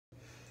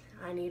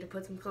I need to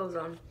put some clothes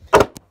on.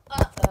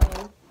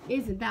 Uh-oh.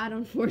 Isn't that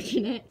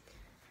unfortunate?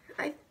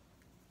 I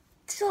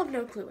still have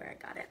no clue where I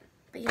got it.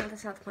 But you know,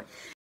 that's not the point.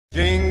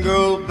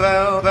 Jingle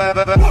bell,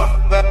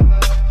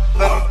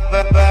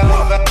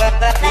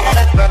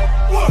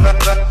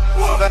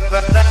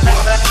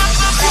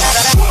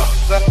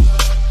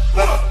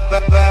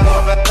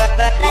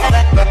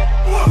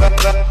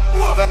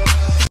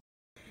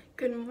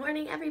 Good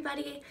morning,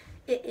 everybody.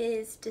 It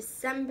is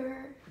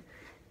December.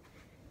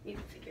 You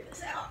can figure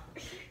this out.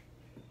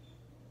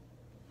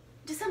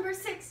 December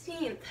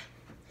 16th.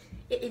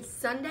 It is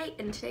Sunday,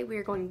 and today we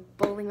are going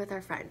bowling with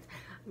our friends.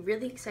 I'm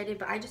really excited,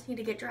 but I just need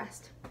to get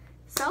dressed.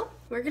 So,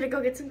 we're gonna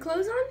go get some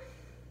clothes on.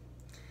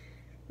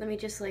 Let me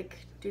just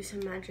do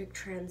some magic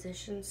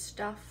transition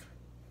stuff.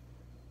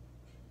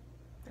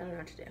 I don't know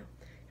what to do.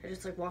 I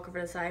just walk over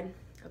to the side.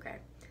 Okay,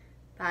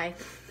 bye.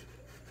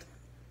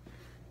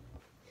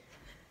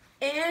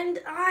 And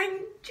I'm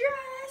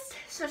dressed.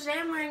 So today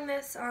I'm wearing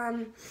this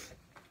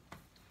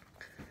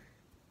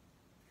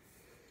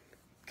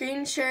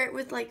green shirt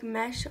with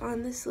mesh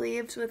on the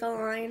sleeves with a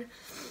line.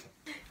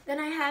 Then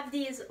I have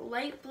these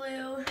light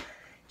blue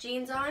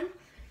jeans on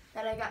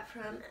that I got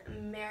from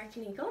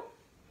American Eagle.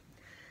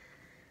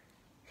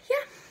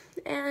 Yeah,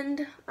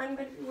 and I'm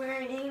gonna be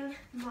wearing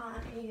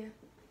my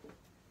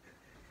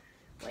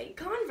white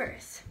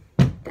Converse.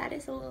 That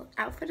is a little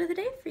outfit of the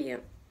day for you.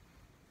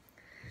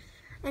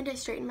 And I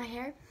straightened my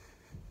hair,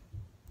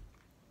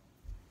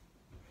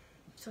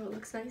 so it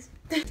looks nice.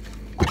 Is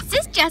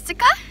this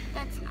Jessica?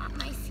 That's not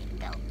my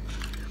seatbelt.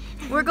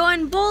 We're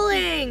going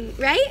bowling,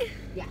 right?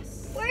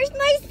 Yes. Where's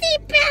my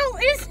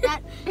seatbelt? Is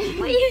that?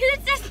 Wait,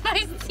 is this my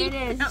seatbelt? It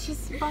is. It's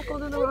just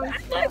buckled in the wrong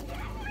spot.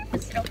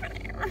 It's over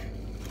there.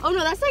 Oh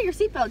no, that's not your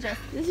seatbelt, Jess.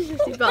 This is your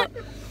seatbelt.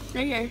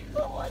 Right here.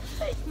 What's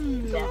my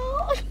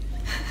seatbelt?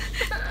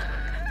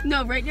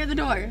 No, right near the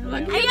door.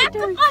 Look, I have to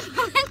put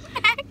one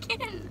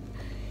back in.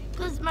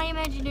 Because my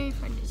imaginary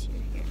friend is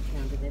here.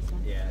 Down to this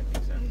one? Yeah, I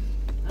think so.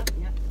 Oh,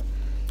 yep.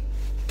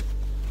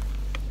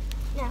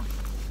 No.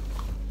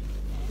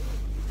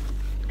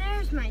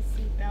 There's my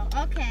seatbelt.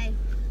 Okay,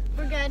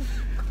 we're good.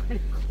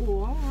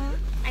 Cool.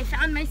 I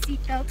found my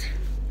seatbelt.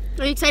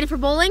 Are you excited for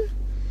bowling?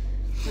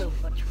 So,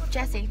 which one?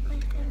 Jesse,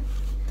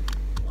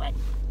 What?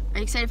 are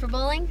you excited for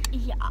bowling?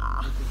 Yeah.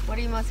 What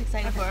are you most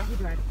excited for? You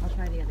try it. I'll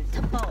try the other To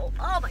side. bowl.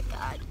 Oh my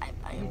god.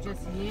 You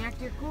just yanked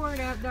your cord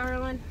out,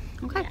 darling.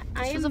 Okay,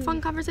 I this was a am-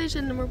 fun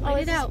conversation and we're Oh, playing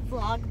is it this out.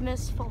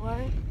 Vlogmas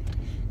 4?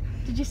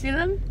 Did you see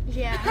them?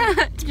 Yeah.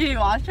 Did you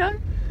watch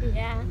them?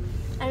 Yeah.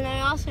 And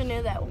I also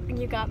knew that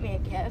you got me a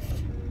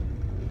gift.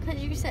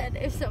 Because you said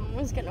if someone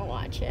was going to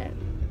watch it.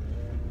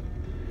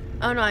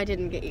 Oh no, I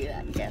didn't get you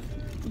that gift.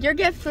 Your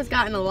gift was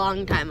gotten a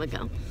long time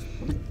ago.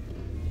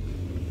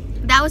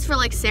 That was for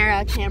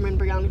Sarah, Cameron,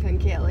 Brianna, and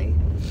Kaylee.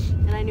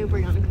 And I knew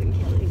Brianna and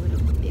Kaylee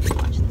would maybe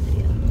watch the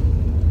video.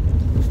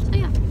 So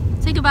yeah,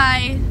 say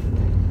goodbye.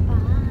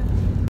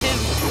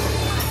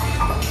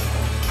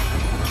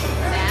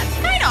 That's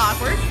kind of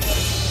awkward.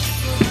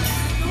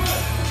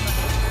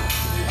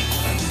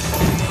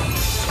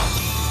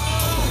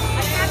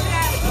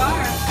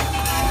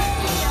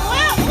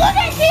 Wow, look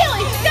at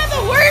Kaylee. She's got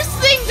the worst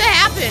thing to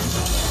happen.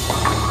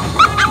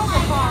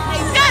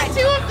 He's got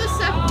two of the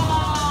seven.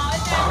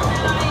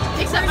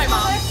 Except my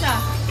mom.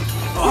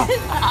 I'm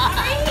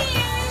right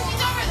here.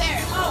 She's over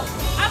there. Oh,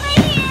 I'm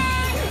right here.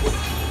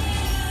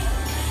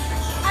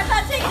 I'm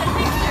not taking a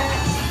picture.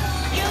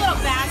 You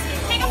little bastard.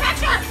 Take a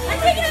picture. I'm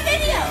taking a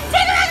video.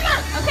 Take a picture.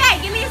 Okay,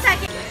 give me a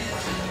second.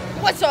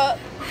 What's up?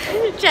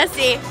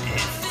 Jesse,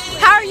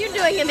 how are you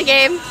doing in the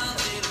game?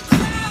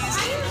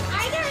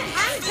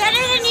 I'm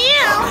better than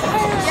you.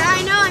 Yeah,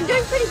 I know. I'm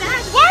doing pretty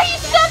bad. Why are you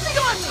stepping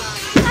on me?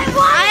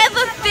 I have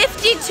a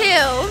 52.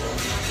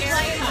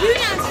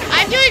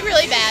 I'm doing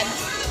really bad.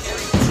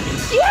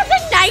 She has a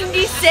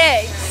 96.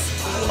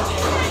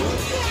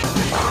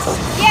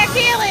 Yeah,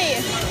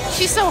 Kaylee.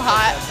 She's so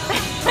hot.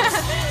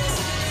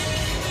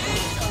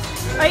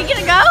 Are you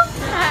gonna go?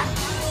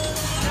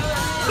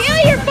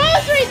 Kaylee, your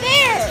ball's right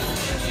there.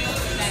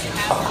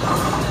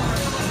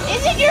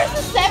 Isn't yours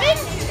the 7?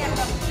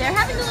 They're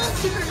having a little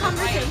secret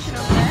conversation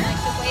over there.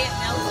 The way it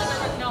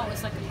melted, no, it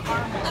was like a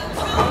caramel.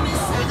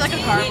 It was like a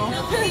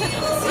caramel.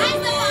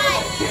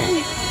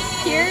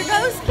 Here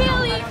goes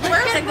Kaylee.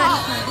 Where's the good?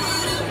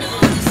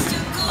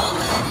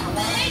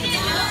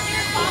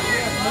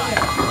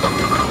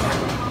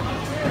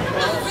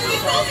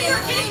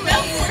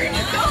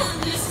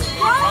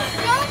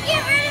 Don't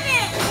get rid of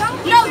it.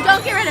 No,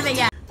 don't get rid of it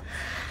yet.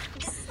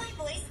 This is my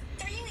voice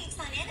 3 weeks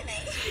on anime.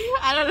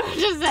 I don't know what to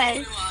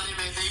say.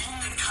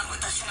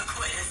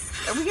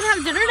 Are we gonna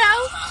have dinner now?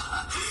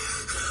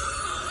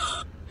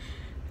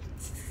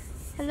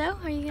 Hello,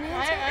 are you gonna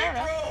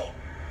answer?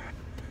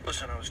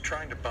 Listen, I was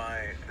trying to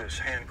buy this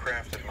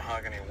handcrafted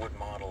mahogany wood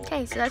model.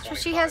 Okay, so that's what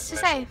she has to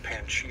say.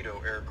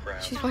 Pancheeto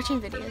aircraft. She's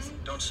watching videos.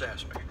 Don't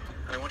sass me.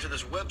 And I went to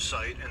this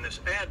website, and this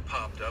ad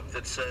popped up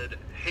that said,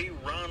 "Hey,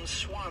 Ron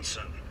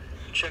Swanson,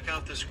 check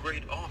out this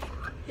great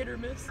offer." Hit or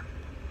miss.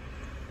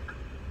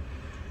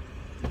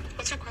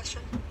 What's your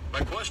question?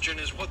 My question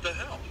is, what the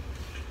hell?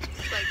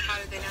 Like,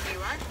 how did they know who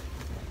you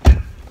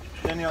are?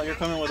 Danielle, you're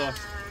coming with us.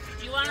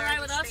 Do you want to ride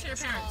with us or your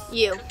parents?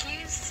 You.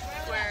 Cookies,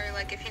 where,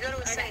 like, if you go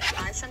to a site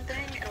and buy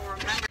something, it'll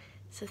remember.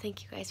 So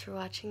thank you guys for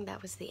watching.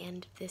 That was the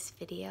end of this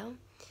video.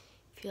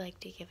 If you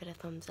liked it, give it a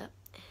thumbs up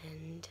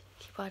and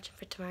keep watching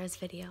for tomorrow's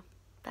video.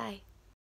 Bye.